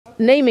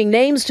Naming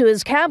names to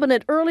his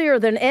cabinet earlier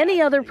than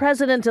any other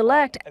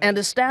president-elect and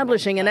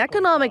establishing an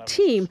economic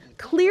team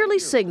clearly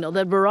signal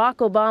that Barack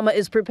Obama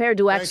is prepared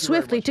to act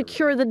swiftly to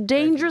cure the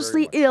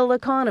dangerously ill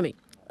economy.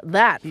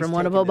 That from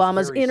one of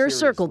Obama's inner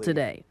circle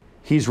today.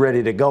 He's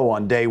ready to go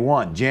on day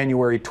one,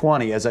 January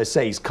 20. As I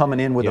say, he's coming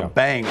in with a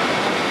bang.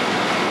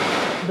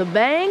 The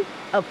bang?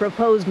 A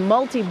proposed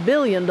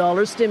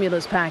multi-billion-dollar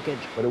stimulus package.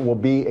 But it will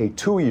be a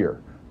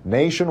 2-year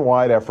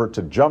nationwide effort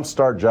to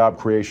jumpstart job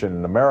creation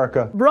in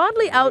America.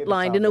 Broadly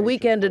outlined in a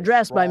weekend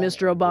address by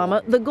Mr.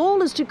 Obama, the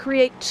goal is to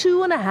create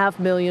 2.5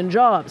 million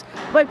jobs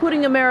by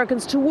putting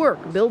Americans to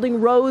work,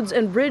 building roads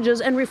and bridges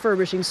and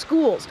refurbishing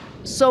schools.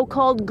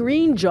 So-called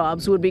green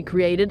jobs would be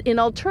created in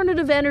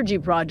alternative energy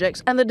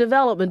projects and the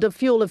development of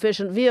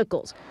fuel-efficient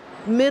vehicles.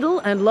 Middle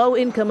and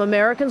low-income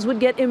Americans would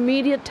get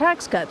immediate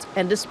tax cuts,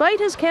 and despite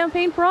his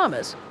campaign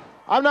promise,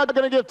 I'm not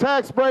going to give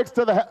tax breaks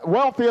to the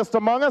wealthiest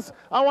among us.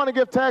 I want to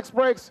give tax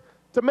breaks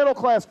to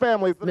middle-class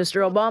families.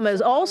 Mr. Obama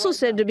is also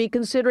said to be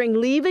considering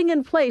leaving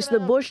in place the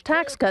Bush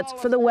tax cuts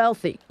for the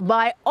wealthy.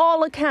 By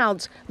all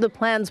accounts, the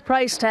plan's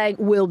price tag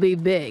will be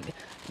big.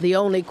 The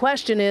only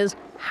question is,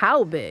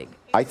 how big?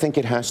 I think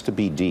it has to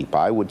be deep.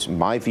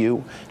 My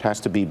view, it has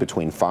to be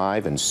between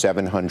 $500 and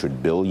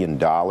 $700 billion.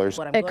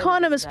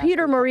 Economist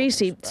Peter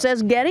Morisi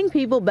says getting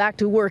people back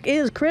to work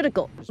is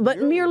critical, but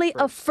merely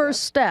a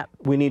first step.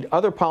 We need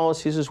other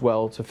policies as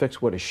well to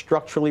fix what is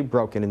structurally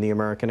broken in the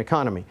American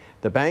economy: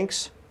 the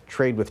banks,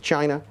 trade with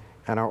China,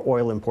 and our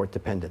oil import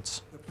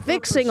dependence.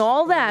 Fixing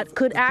all that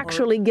could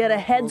actually get a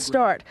head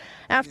start.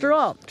 After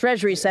all,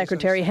 Treasury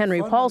Secretary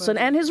Henry Paulson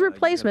and his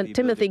replacement,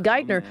 Timothy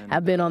Geithner,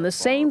 have been on the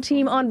same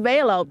team on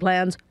bailout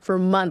plans for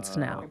months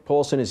now.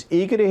 Paulson is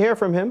eager to hear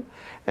from him,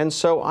 and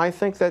so I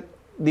think that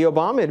the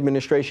Obama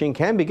administration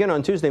can begin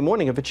on Tuesday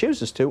morning, if it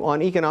chooses to,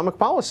 on economic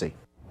policy.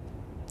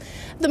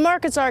 The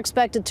markets are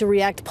expected to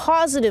react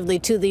positively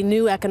to the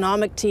new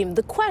economic team.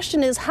 The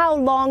question is how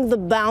long the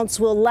bounce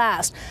will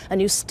last. A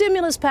new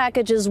stimulus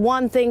package is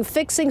one thing.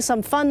 Fixing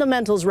some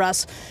fundamentals,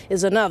 Russ,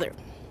 is another.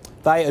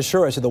 Thalia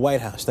Assuras at the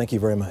White House. Thank you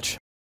very much.